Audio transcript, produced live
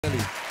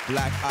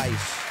Black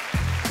Ice.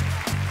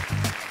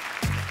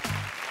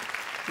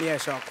 Let me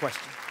ask y'all a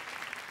question.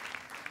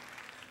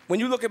 When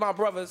you look at my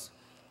brothers,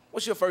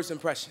 what's your first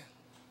impression?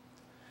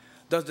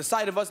 Does the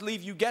sight of us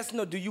leave you guessing,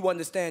 or do you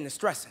understand the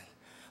stressing,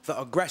 the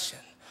aggression,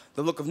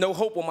 the look of no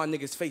hope on my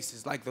niggas'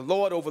 faces, like the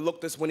Lord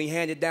overlooked us when he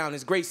handed down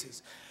his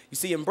graces? You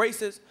see,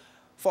 embraces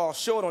fall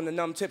short on the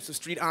numb tips of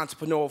street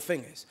entrepreneurial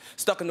fingers,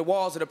 stuck in the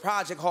walls of the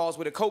project halls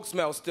where the coke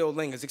smell still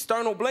lingers.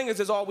 External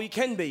blingers is all we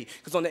can be,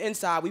 because on the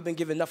inside we've been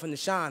given nothing to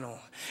shine on.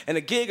 And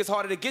a gig is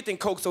harder to get than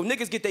coke, so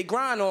niggas get they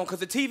grind on, because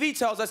the TV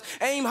tells us,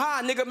 aim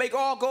high, nigga, make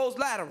all goals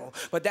lateral.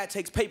 But that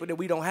takes paper that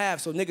we don't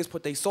have, so niggas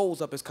put their souls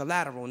up as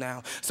collateral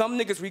now. Some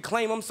niggas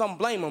reclaim them, some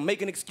blame them,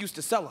 make an excuse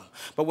to sell them.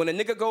 But when a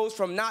nigga goes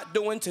from not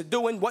doing to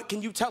doing, what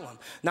can you tell him?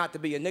 Not to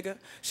be a nigga?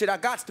 Shit, I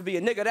gots to be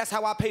a nigga, that's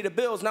how I pay the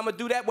bills, and I'ma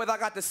do that whether I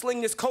got to sling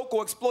this coke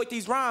or exploit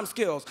these rhyme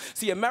skills.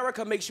 See,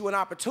 America makes you an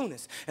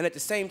opportunist, and at the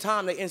same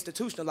time, they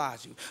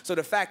institutionalize you. So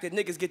the fact that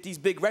niggas get these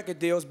big record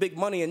deals, big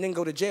money, and then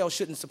go to jail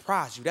shouldn't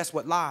surprise you. That's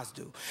what lies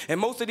do. And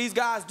most of these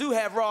guys do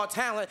have raw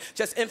talent,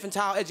 just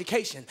infantile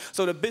education.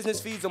 So the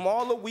business feeds them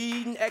all the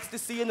weed and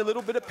ecstasy and a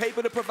little bit of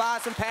paper to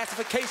provide some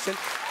pacification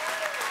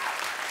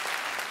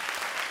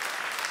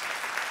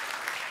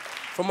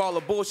from all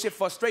the bullshit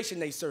frustration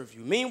they serve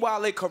you.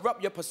 Meanwhile, they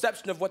corrupt your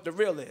perception of what the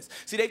real is.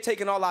 See, they've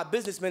taken all our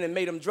businessmen and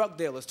made them drug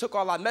dealers. Took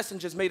all our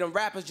messengers, made them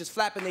rappers just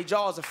flapping their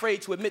jaws,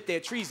 afraid to admit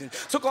their treason.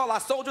 Took all our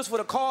soldiers for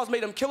the cause,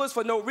 made them killers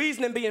for no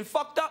reason, and being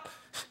fucked up.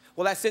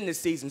 Well, that's in this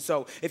season,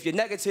 so if you're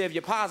negative,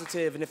 you're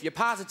positive, and if you're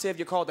positive,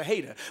 you're called a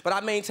hater. But I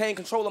maintain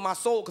control of my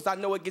soul because I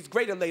know it gets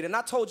greater later. And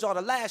I told y'all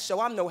the last show,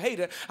 I'm no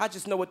hater, I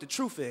just know what the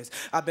truth is.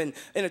 I've been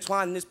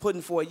intertwining this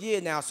pudding for a year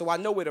now, so I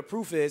know where the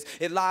proof is.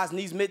 It lies in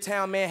these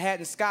midtown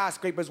Manhattan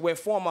skyscrapers where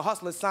former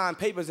hustlers sign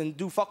papers and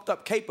do fucked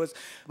up capers.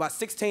 About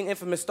 16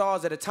 infamous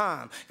stars at a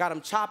time. Got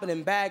them chopping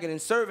and bagging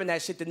and serving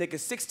that shit to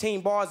niggas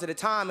 16 bars at a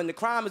time, and the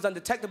crime is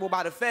undetectable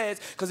by the feds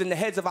because in the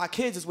heads of our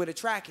kids is where the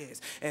track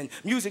is. And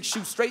music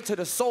shoots straight to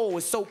the soul.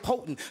 Is so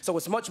potent, so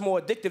it's much more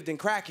addictive than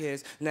crack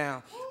is.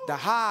 Now, the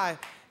high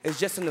is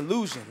just an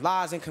illusion,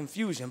 lies and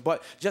confusion,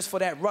 but just for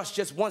that rush,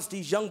 just once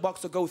these young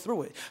bucks will go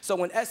through it.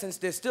 So in essence,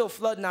 they're still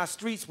flooding our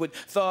streets with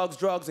thugs,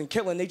 drugs, and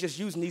killing. They just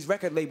using these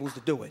record labels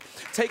to do it.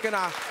 Taking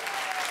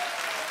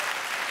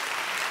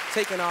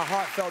our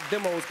heartfelt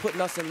demos,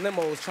 putting us in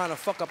limos, trying to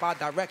fuck up our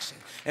direction.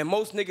 And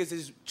most niggas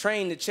is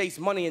trained to chase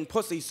money and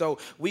pussy, so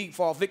we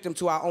fall victim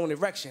to our own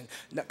erection.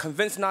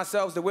 Convincing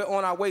ourselves that we're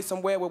on our way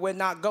somewhere where we're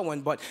not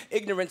going, but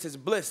ignorance is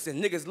bliss,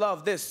 and niggas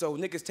love this, so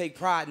niggas take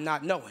pride in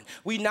not knowing.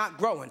 We not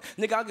growing.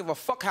 Nigga, I give a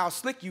fuck how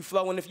slick you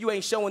flowing if you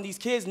ain't showing these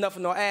kids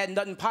nothing or adding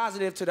nothing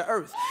positive to the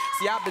earth.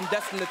 See, I've been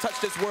destined to touch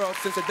this world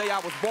since the day I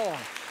was born.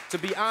 To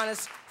be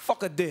honest,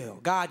 fuck a deal.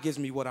 God gives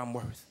me what I'm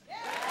worth.